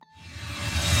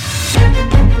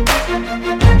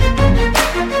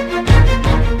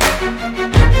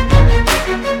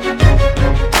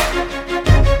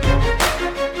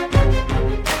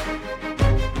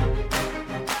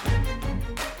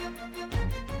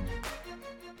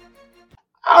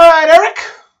All right, Eric.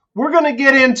 We're gonna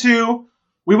get into.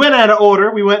 We went out of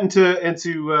order. We went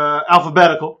into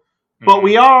alphabetical, but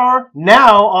we are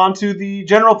now onto the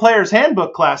general player's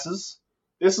handbook classes.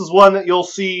 This is one that you'll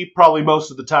see probably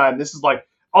most of the time. This is like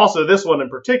also this one in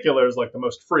particular is like the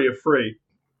most free of free.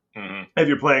 Mm-hmm. If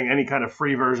you're playing any kind of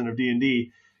free version of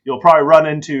D&D, you'll probably run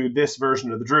into this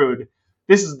version of the Druid.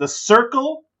 This is the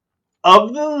Circle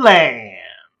of the Land.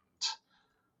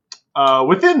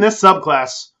 Within this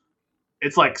subclass.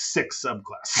 It's like 6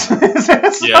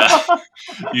 subclasses. Yeah.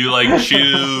 You like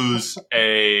choose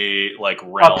a like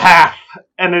realm. A path.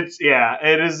 And it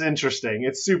is interesting.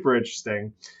 It's super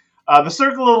interesting. The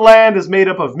Circle of the Land is made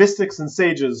up of mystics and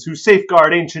sages who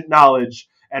safeguard ancient knowledge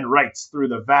and rites through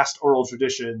the vast oral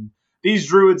tradition. These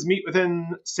druids meet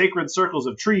within sacred circles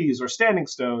of trees or standing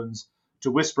stones to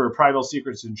whisper primal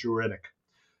secrets in Druidic.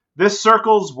 This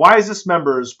circle's wisest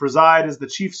members preside as the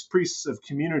chiefs priests of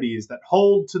communities that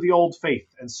hold to the old faith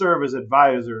and serve as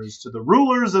advisors to the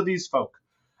rulers of these folk.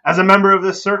 As a member of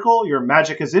this circle, your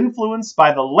magic is influenced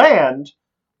by the land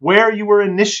where you were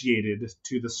initiated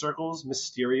to the circle's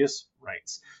mysterious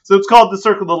rites. So it's called the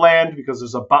Circle of the Land because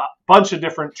there's a bunch of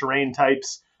different terrain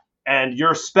types, and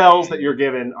your spells that you're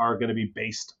given are going to be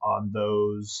based on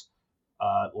those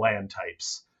land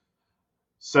types.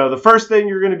 So the first thing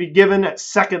you're going to be given at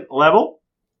 2nd level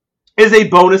is a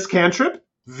bonus cantrip.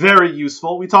 Very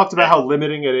useful. We talked about how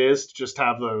limiting it is to just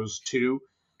have those 2.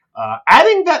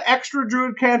 Adding that extra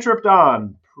druid cantrip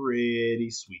on, pretty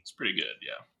sweet. It's pretty good,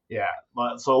 yeah.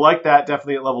 Yeah, so like that,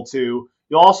 definitely at level 2.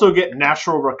 You'll also get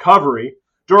natural recovery.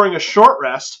 During a short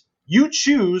rest, you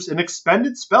choose an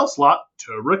expended spell slot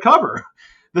to recover.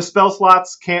 The spell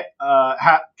slots can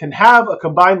have a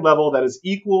combined level that is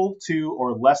equal to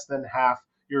or less than half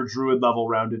your druid level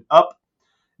rounded up.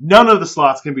 None of the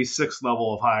slots can be 6th level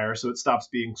or higher, so it stops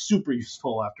being super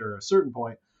useful after a certain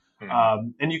point.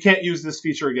 Mm-hmm. And you can't use this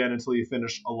feature again until you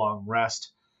finish a long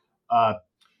rest. But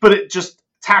it just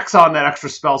tacks on that extra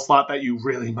spell slot that you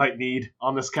really might need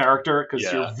on this character, because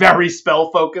you're very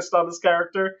spell-focused on this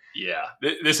character. Yeah,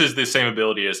 this is the same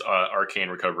ability as Arcane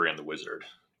Recovery and the Wizard.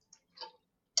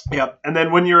 Yep, and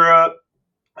then when you're,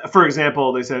 for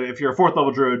example, they said if you're a 4th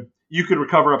level druid, you could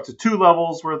recover up to 2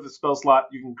 levels worth of spell slot.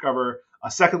 You can cover a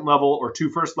 2nd level or 2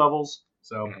 first levels.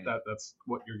 So that's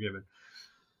what you're given.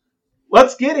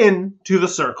 Let's get into the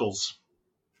circles.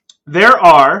 There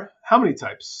are, how many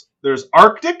types? There's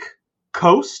Arctic,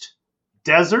 Coast,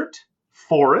 Desert,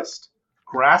 Forest,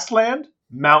 Grassland,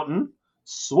 Mountain,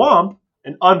 Swamp,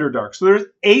 and Underdark. So there's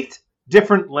 8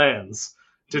 different lands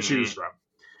to choose from.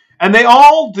 And they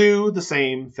all do the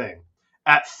same thing.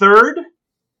 At 3rd,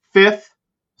 5th,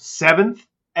 7th,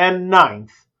 and 9th,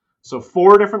 so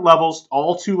 4 different levels,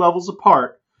 all 2 levels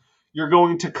apart, you're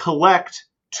going to collect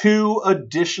 2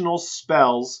 additional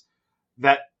spells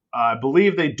that I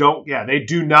believe they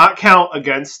do not count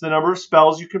against the number of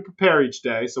spells you can prepare each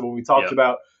day. So when we talked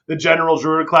about the general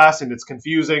druid class, and it's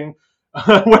confusing,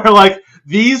 where like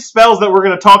these spells that we're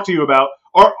going to talk to you about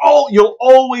are you'll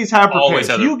always have prepared. Always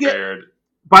have prepared.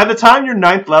 By the time you're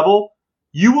 9th level,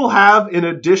 you will have an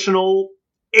additional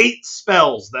 8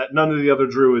 spells that none of the other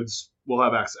druids will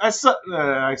have access.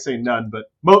 I say none, but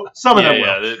some of them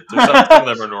will. Some of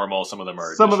them are normal, some of them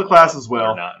are. Some of the classes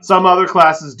will. Some other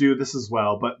classes do this as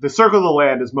well, but the Circle of the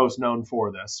Land is most known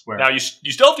for this. Where now you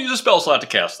still have to use a spell slot to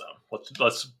cast them.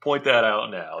 Let's point that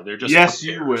out now. They're just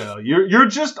you will. You're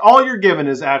just all you're given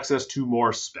is access to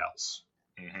more spells,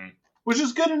 which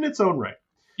is good in its own right.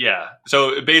 Yeah.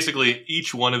 So basically,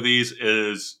 each one of these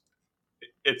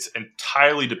it's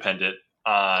entirely dependent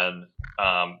on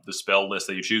the spell list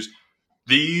that you choose.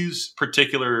 These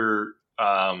particular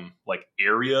like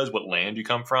areas, what land you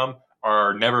come from,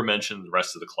 are never mentioned in the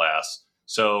rest of the class.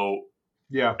 So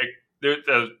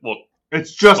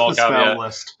it's just the spell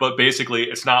list. But basically,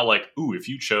 it's not like, if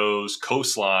you chose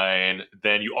coastline,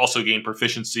 then you also gain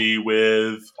proficiency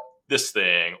with this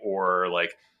thing, or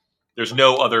like there's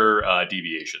no other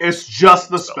deviations. It's just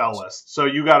the spell list. So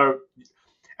you gotta,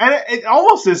 and it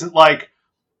almost isn't like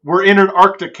we're in an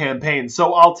Arctic campaign,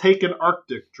 so I'll take an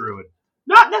Arctic druid.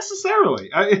 Not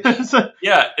necessarily.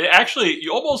 Actually,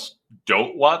 you almost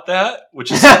don't want that,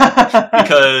 which is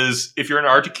because if you're in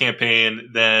an Arctic campaign,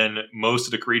 then most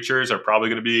of the creatures are probably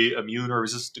going to be immune or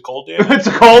resistant to cold damage.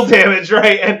 To cold damage,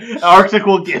 right? And Arctic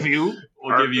will give you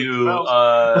we'll give you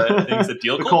things that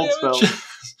deal the cold cold damage. spells.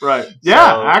 Right.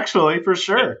 Yeah, actually, for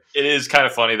sure. It is kind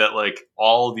of funny that like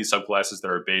all of these subclasses that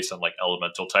are based on like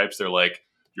elemental types, they're like,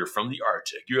 you're from the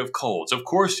Arctic, you have colds, of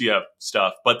course you have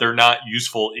stuff, but they're not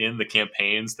useful in the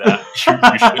campaigns that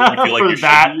you feel like you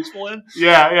should be useful in.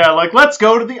 Yeah, like let's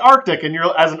go to the Arctic, and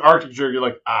you're as an Arctic druid, you're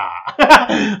like,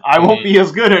 I won't be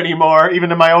as good anymore, even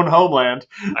in my own homeland.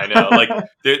 I know, like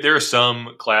there are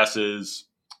some classes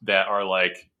that are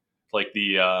like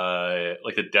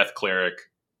the Death Cleric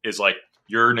is like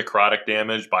your necrotic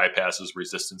damage bypasses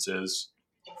resistances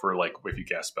for like if you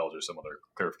cast spells or some other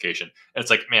clarification, and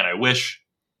it's like, man, I wish.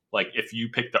 Like, if you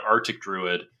pick the Arctic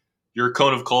Druid, your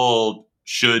Cone of Cold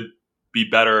should be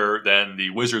better than the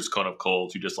Wizard's Cone of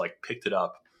Cold, who just, like, picked it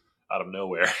up out of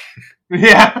nowhere.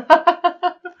 Yeah.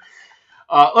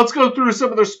 Let's go through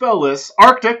some of their spell lists.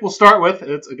 Arctic, we'll start with.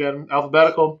 It's, again,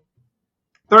 alphabetical.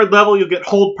 3rd level, you'll get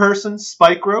Hold Person,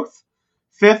 Spike Growth.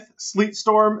 5th, Sleet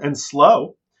Storm and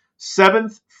Slow.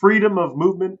 7th, Freedom of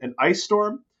Movement and Ice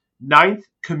Storm. 9th,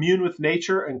 Commune with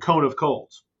Nature and Cone of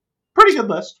Cold. Pretty good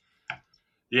list.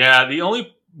 Yeah, the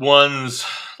only ones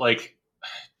like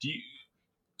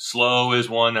Slow is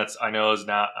one that's I know is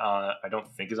not. I don't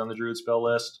think is on the Druid spell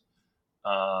list.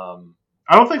 I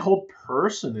don't think Hold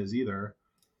Person is either.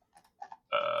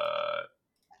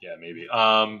 Yeah, maybe.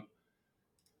 And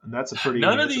that's a pretty.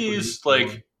 None of these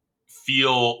like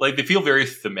feel like they feel very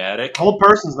thematic. Hold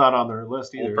Person's not on their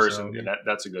list either. Hold Person, so. yeah,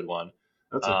 that's a good one.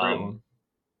 That's a great one.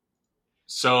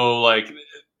 So like.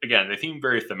 Again, they seem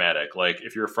very thematic. Like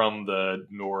if you're from the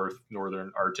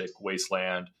northern Arctic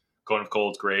wasteland, Cone of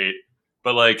Cold's great,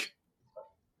 but like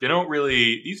these don't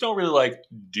really like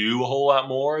do a whole lot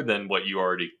more than what you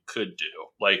already could do.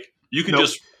 Like you can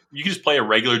just play a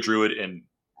regular druid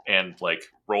and like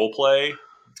role play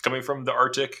coming from the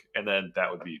Arctic, and then that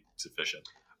would be sufficient.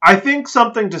 I think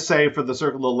something to say for the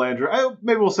Circle of Landra.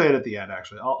 Maybe we'll say it at the end.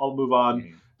 Actually, I'll move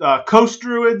on. Coast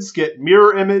druids get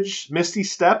Mirror Image, Misty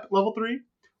Step, level 3.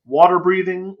 Water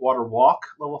Breathing, Water Walk,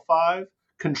 level 5.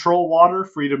 Control Water,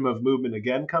 Freedom of Movement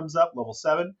again comes up, level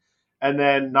 7. And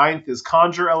then 9th is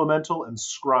Conjure Elemental and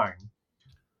Scrying.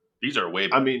 These are way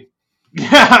better. I mean,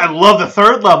 yeah, I love the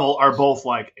 3rd level are both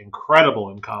like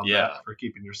incredible in combat for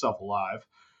keeping yourself alive.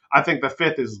 I think the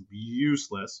 5th is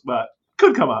useless, but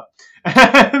could come up.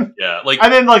 And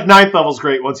then like 9th level is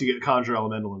great once you get Conjure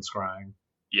Elemental and Scrying.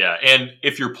 Yeah, and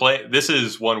if you're playing, this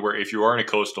is one where if you are in a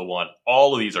coastal one,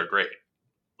 all of these are great.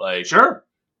 Like sure,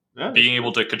 being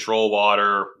able to control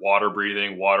water, water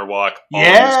breathing, water walk.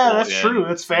 Yeah, that's true.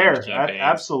 That's fair.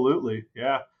 Absolutely.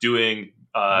 Yeah. Doing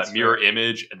mirror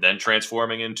image and then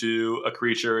transforming into a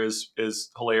creature is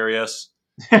hilarious.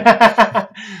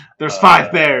 There's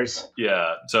 5 bears.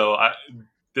 Yeah. So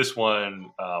this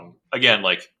one again,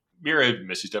 like mirror and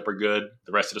Misty Step are good.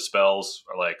 The rest of the spells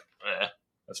are like,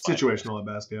 that's fine. Situational at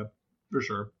best. Yeah, for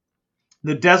sure.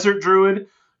 The Desert Druid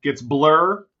gets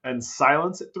Blur and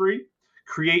Silence at 3.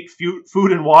 Create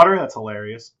food and water. That's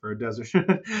hilarious for a desert.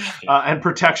 And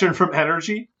protection from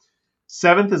energy.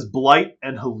 7th is Blight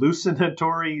and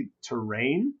Hallucinatory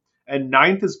Terrain. And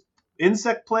 9th is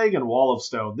Insect Plague and Wall of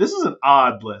Stone. This is an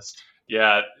odd list.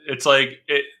 Yeah, it's like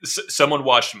someone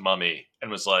watched Mummy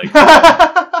and was like,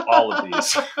 all of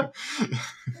these.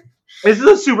 This is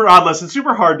a super odd list. It's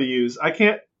super hard to use. I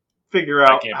can't figure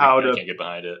out how to. I can't get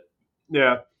behind it.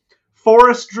 Yeah.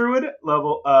 Forest Druid,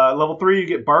 level 3, you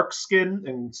get Bark Skin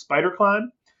and Spider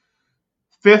Climb.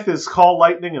 5th is Call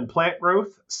Lightning and Plant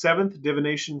Growth. 7th,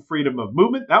 Divination, Freedom of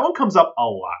Movement. That one comes up a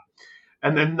lot.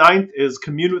 And then 9th is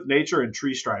Commune with Nature and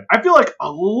Tree Stride. I feel like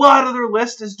a lot of their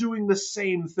list is doing the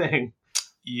same thing.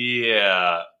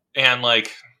 Yeah. And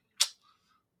like,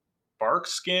 Bark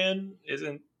Skin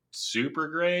isn't super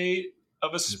great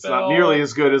of a spell. It's not nearly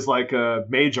as good as like a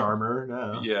Mage Armor.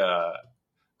 No. Yeah.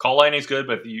 Call Lightning's good,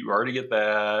 but you already get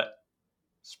that.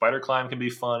 Spider Climb can be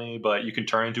funny, but you can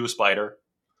turn into a spider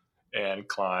and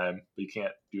climb, but you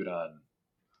can't do it on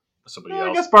somebody else.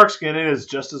 I guess Bark Skin is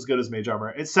just as good as Mage Armor.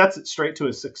 It sets it straight to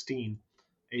a 16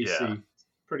 AC. Yeah.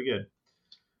 Pretty good.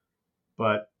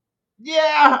 But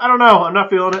yeah, I don't know. I'm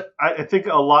not feeling it. I think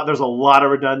there's a lot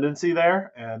of redundancy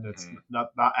there, and it's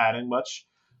not adding much.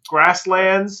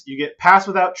 Grasslands, you get Pass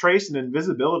Without Trace and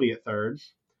Invisibility at 3rd.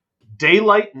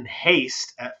 Daylight and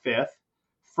Haste at 5th.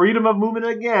 Freedom of Movement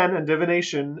again and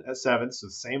Divination at 7th, so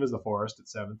same as the Forest at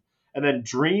 7th. And then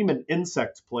Dream and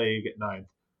Insect Plague at 9th.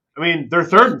 I mean, their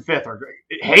 3rd and 5th are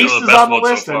great. Haste is on the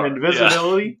list and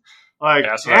Invisibility. Yeah. Like,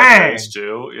 Pass Without Trace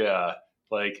too. Yeah.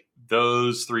 Like,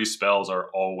 those 3 spells are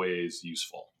always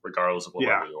useful, regardless of what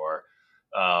level you are.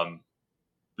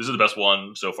 This is the best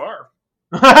one so far.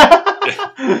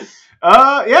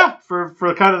 Yeah,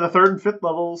 for kind of the 3rd and 5th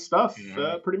level stuff,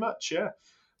 pretty much, yeah.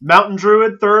 Mountain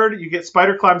Druid, 3rd, you get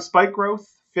Spider Climb Spike Growth.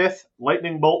 5th,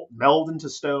 Lightning Bolt Meld into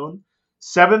Stone.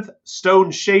 7th,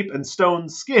 Stone Shape and Stone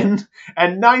Skin.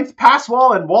 And 9th, Pass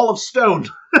Wall and Wall of Stone.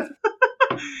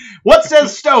 What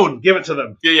says stone? Give it to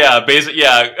them.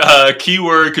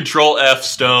 Keyword Control F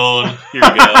stone. Here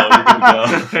we go.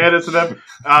 Hand it to them.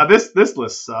 This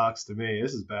list sucks to me.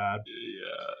 This is bad.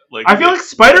 Yeah, I feel like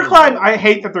Spider Climb. I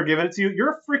hate that they're giving it to you.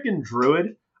 You're a freaking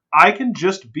druid. I can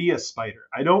just be a spider.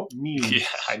 I don't need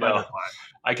Spider Climb.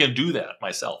 I can do that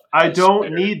myself. I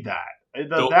don't need that.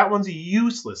 That one's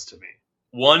useless to me.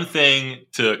 One thing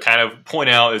to kind of point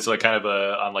out is like kind of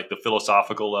on like the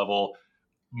philosophical level.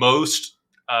 Most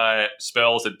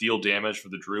spells that deal damage for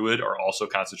the druid are also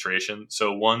concentration.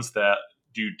 So ones that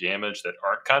do damage that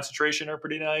aren't concentration are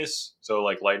pretty nice. So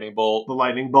like lightning bolt. The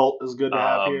lightning bolt is good to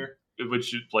have here.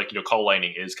 Which call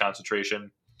lightning is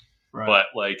concentration. Right. But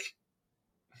like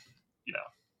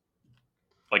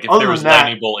if there was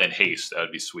lightning bolt and haste, that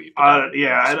would be sweet. I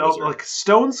don't like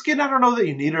stone skin. I don't know that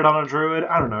you need it on a druid.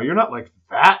 I don't know. You're not like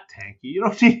that tanky. You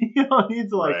don't need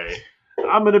to like. Right.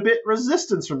 I'm at a bit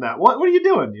resistance from that. What are you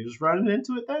doing? You just running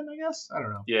into it then, I guess? I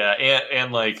don't know. Yeah,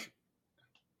 and like,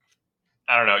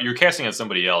 I don't know. You're casting on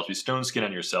somebody else. You stone skin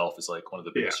on yourself is like one of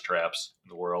the biggest traps in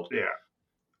the world.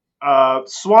 Yeah.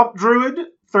 Swamp Druid,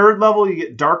 3rd level, you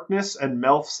get Darkness and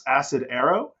Melf's Acid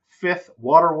Arrow. 5th,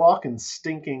 Water Walk and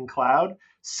Stinking Cloud.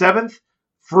 7th,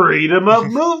 Freedom of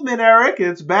Movement, Eric.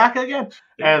 It's back again.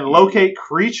 And Locate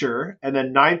Creature. And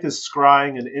then 9th is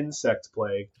Scrying and Insect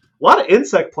Plague. A lot of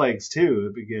insect plagues, too,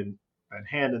 that begin and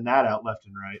handing that out left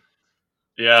and right.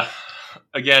 Yeah.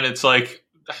 Again, it's like,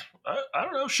 I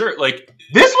don't know, sure. Like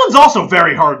this one's also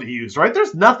very hard to use, right?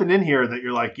 There's nothing in here that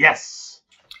you're like, yes,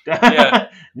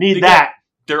 need that.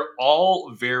 They're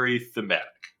all very thematic,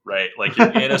 right? Like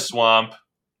you're in a swamp,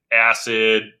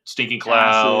 acid, stinking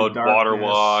cloud, water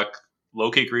walk,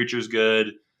 locate creature's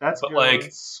good. That's good. Like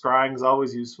scrying's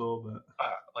always useful,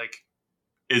 but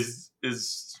is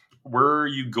were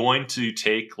you going to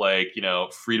take like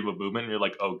freedom of movement and you're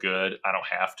like, oh good, I don't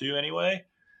have to anyway?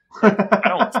 I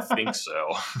don't think so.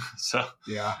 So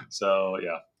yeah.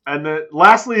 And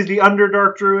lastly is the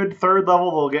Underdark Druid. 3rd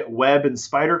level, they'll get Web and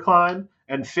Spider Climb.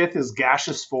 And 5th is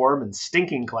Gaseous Form and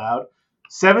Stinking Cloud.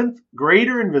 7th,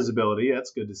 Greater Invisibility.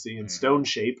 That's good to see. And Stone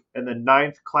Shape. And then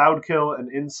 9th, Cloud Kill and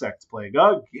Insect Plague.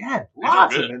 Again,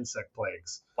 lots of insect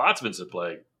plagues. Lots of insect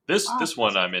plague. This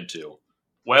one I'm into.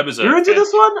 Web is You're into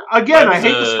this one? Again, I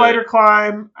hate the Spider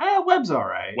Climb. Web's all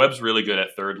right. Web's really good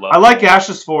at 3rd level. I like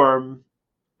Gaseous Form.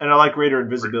 And I like Greater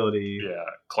Invisibility. Yeah,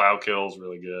 Cloud Kill's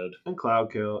really good. And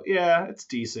Cloud Kill. Yeah, it's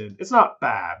decent. It's not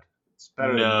bad. It's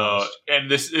better than most. And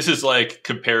this is like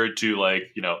compared to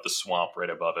like, the swamp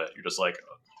right above it. You're just like,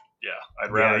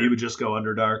 I'd rather. Yeah, you would just go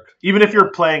Underdark. Even if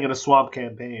you're playing in a swamp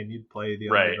campaign, you'd play the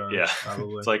Underdark. Yeah.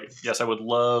 Probably. It's like, yes, I would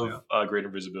love Greater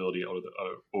Invisibility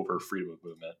over Freedom of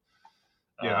Movement.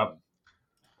 Yeah.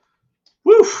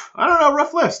 Woof! I don't know,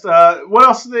 rough list. What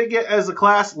else do they get as a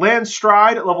class? Land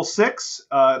Stride at level 6.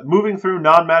 Moving through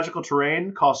non-magical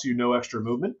terrain costs you no extra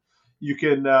movement. You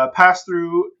can pass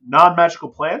through non-magical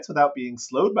plants without being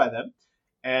slowed by them.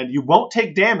 And you won't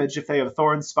take damage if they have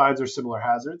thorns, spines, or similar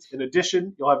hazards. In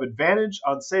addition, you'll have advantage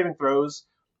on saving throws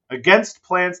against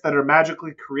plants that are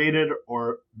magically created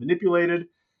or manipulated,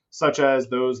 such as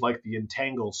those like the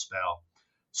Entangle spell.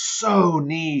 So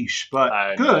niche,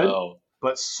 but good. Know.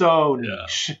 But so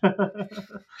niche.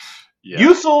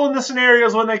 Useful in the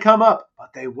scenarios when they come up,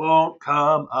 but they won't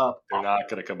come up. They're not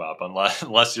going to come up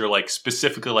unless you're like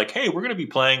specifically like, hey, we're going to be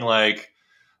playing like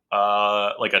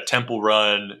a temple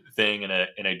run thing in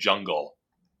a jungle.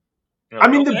 I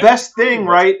mean, the best thing,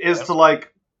 right, is to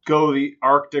like go the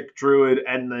Arctic Druid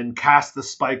and then cast the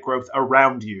spike growth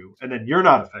around you, and then you're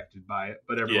not affected by it,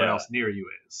 but everyone else near you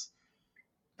is.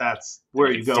 That's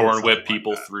where you go. Thorn whip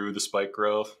people through the spike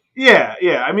growth. Yeah.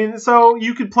 I mean, so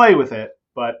you could play with it,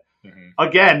 but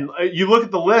again, you look at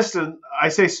the list and I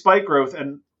say spike growth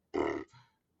and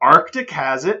Arctic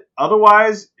has it.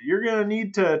 Otherwise, you're going to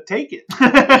need to take it.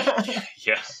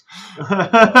 Yes.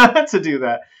 To do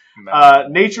that.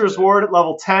 Nature's Ward at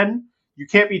level 10. You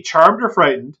can't be charmed or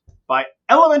frightened by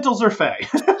elementals or fae.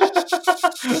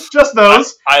 Just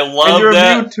those. I love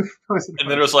that. And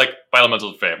then it was like, by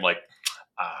elementals or fae. I'm like,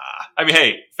 I mean,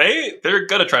 hey, fae, they're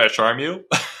going to try to charm you.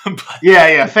 But,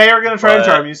 yeah, fae are going to try to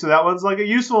charm you, so that one's like a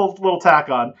useful little tack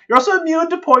on. You're also immune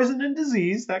to poison and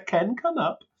disease that can come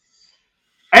up.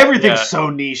 Everything's so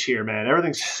niche here, man.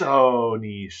 Everything's so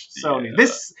niche. So niche.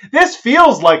 This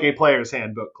feels like a player's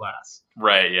handbook class.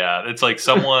 Right, yeah. It's like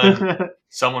someone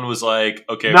was like,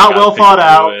 okay, not well thought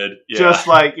out.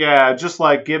 Yeah. Just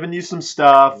like giving you some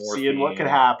stuff, Morphine. Seeing what could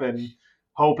happen,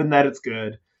 hoping that it's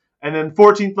good. And then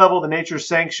 14th level, the Nature's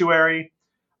Sanctuary.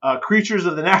 Creatures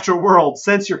of the natural world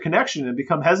sense your connection and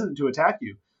become hesitant to attack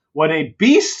you. When a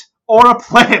beast or a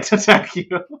plant attack you,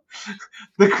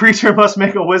 the creature must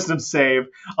make a wisdom save.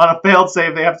 On a failed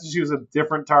save, they have to choose a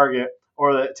different target,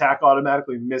 or the attack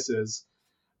automatically misses.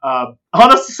 On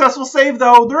a successful save,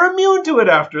 though, they're immune to it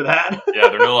after that. Yeah,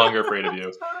 they're no longer afraid of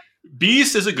you.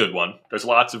 Beast is a good one. There's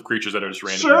lots of creatures that are just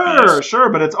random. Sure,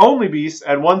 but it's only beast,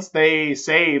 and once they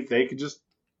save, they can just...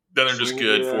 Then they're just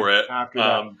good for it. After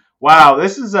that. Wow,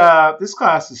 this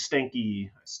class is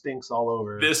stinky. It stinks all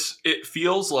over. It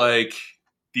feels like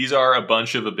these are a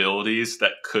bunch of abilities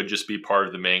that could just be part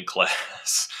of the main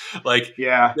class. Like,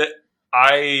 yeah,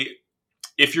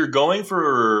 if you're going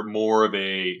for more of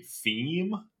a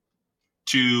theme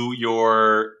to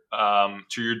your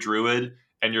druid,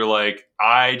 and you're like,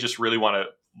 I just really want to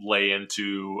lay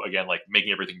into, again, like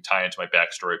making everything tie into my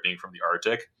backstory being from the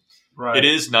Arctic. Right. It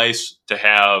is nice to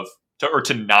have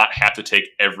to not have to take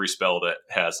every spell that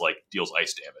has like deals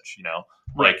ice damage, you know?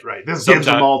 Like, right. This gives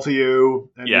them all to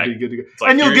you, and yeah, you'll be good to go.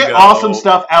 Like, and you'll get awesome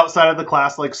stuff outside of the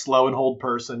class, like slow and hold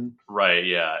person. Right,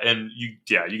 yeah. And you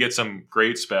get some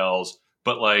great spells,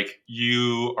 but like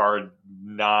you are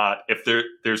not, if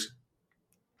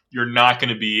you're not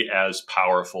going to be as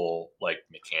powerful, like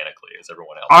mechanically, as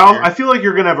everyone else. I feel like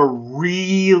you're going to have a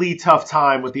really tough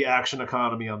time with the action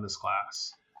economy on this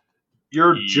class.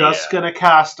 You're just going to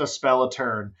cast a spell a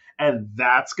turn, and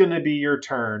that's going to be your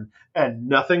turn, and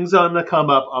nothing's going to come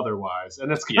up otherwise.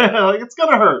 And it's going to it's going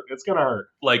to hurt. It's going to hurt.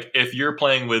 Like if you're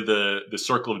playing with the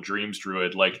Circle of Dreams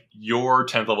druid, like your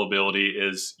 10th level ability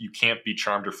is you can't be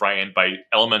charmed or frightened by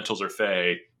elementals or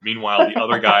fae. Meanwhile, the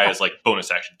other guy is like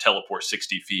bonus action, teleport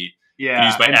 60 feet. Yeah,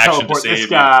 use my action to save this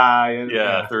guy.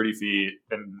 you. 30 feet,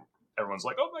 and everyone's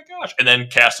like, oh my gosh. And then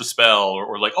cast a spell,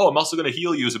 or like, oh, I'm also going to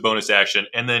heal you as a bonus action,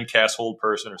 and then cast Hold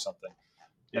Person or something.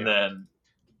 Yeah. And then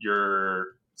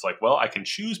it's like, well, I can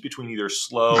choose between either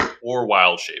slow or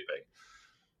wild shaping.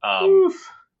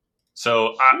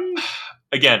 So,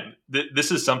 again,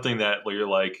 this is something that you're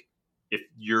like, if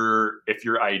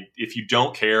you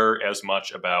don't care as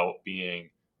much about being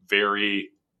very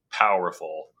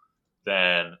powerful,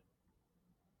 then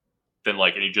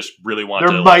like, and you just really want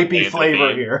there might be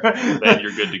flavor here. Then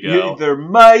you're good to go. There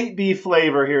might be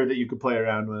flavor here that you could play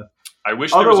around with. I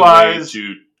wish there was a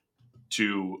way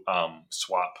to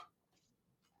swap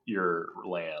your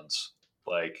lands,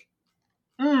 like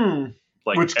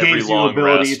which gives you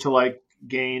ability to like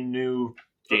gain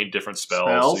different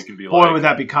spells. So you can be boy, would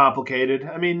that be complicated?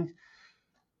 I mean,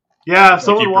 yeah, if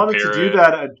someone wanted to do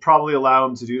that, I'd probably allow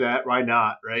them to do that. Why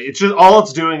not? Right? It's just all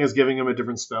it's doing is giving them a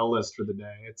different spell list for the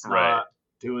day. It's not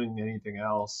doing anything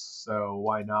else. So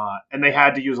why not? And they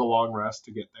had to use a long rest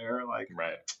to get there. Like,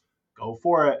 go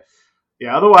for it.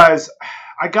 Yeah. Otherwise,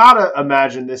 I gotta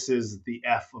imagine this is the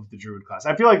F of the Druid class.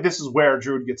 I feel like this is where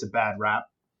Druid gets a bad rap.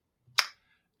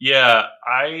 Yeah,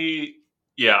 I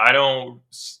don't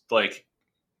like.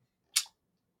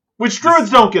 Which Druids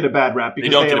don't get a bad rap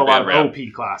because they have a lot of OP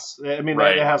class. I mean,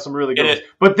 they have some really good ones.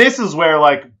 But this is where,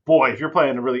 like, boy, if you're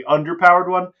playing a really underpowered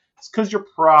one, it's because you're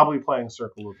probably playing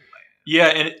Circle of the Land. Yeah,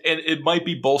 and it might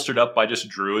be bolstered up by just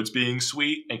Druids being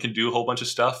sweet and can do a whole bunch of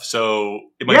stuff. So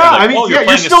it might be like,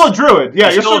 you're still a Druid.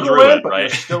 Yeah, you're still a Druid, right? You're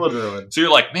still a Druid. So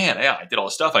you're like, man, yeah, I did all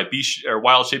this stuff. I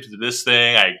wild shaped into this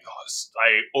thing. I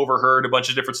overheard a bunch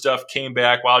of different stuff, came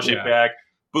back, wild shaped back,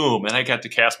 boom, and I got to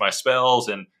cast my spells,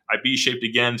 and I B-shaped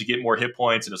again to get more hit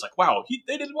points, and it's like, wow,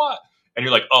 they did what? And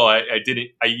you're like, oh, I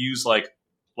didn't. I used like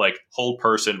Hold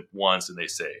Person once, and they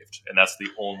saved, and that's the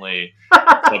only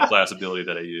subclass ability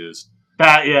that I used.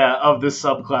 Of this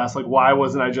subclass. Like, why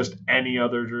wasn't I just any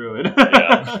other Druid?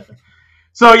 Yeah.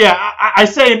 So yeah, I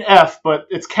say an F, but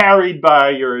it's carried by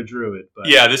you're a Druid. But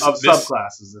this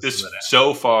subclasses. This is an F.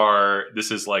 So far,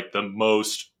 this is like the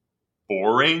most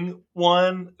boring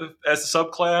one as a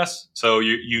subclass. So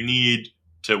you need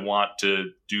to want to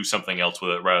do something else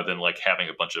with it rather than like having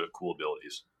a bunch of cool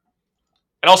abilities.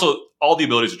 And also, all the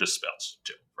abilities are just spells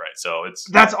too, right? So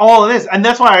that's all it is, and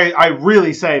that's why I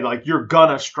really say like you're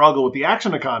gonna struggle with the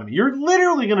action economy. You're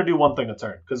literally gonna do one thing a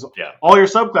turn because all your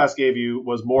subclass gave you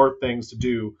was more things to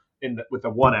do with the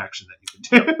one action that you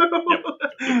could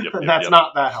do. Yep. That's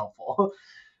not that helpful.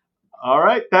 All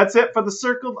right, that's it for the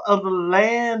Circle of the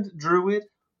Land, Druid.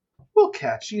 We'll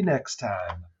catch you next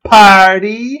time.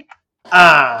 Party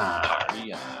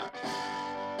on.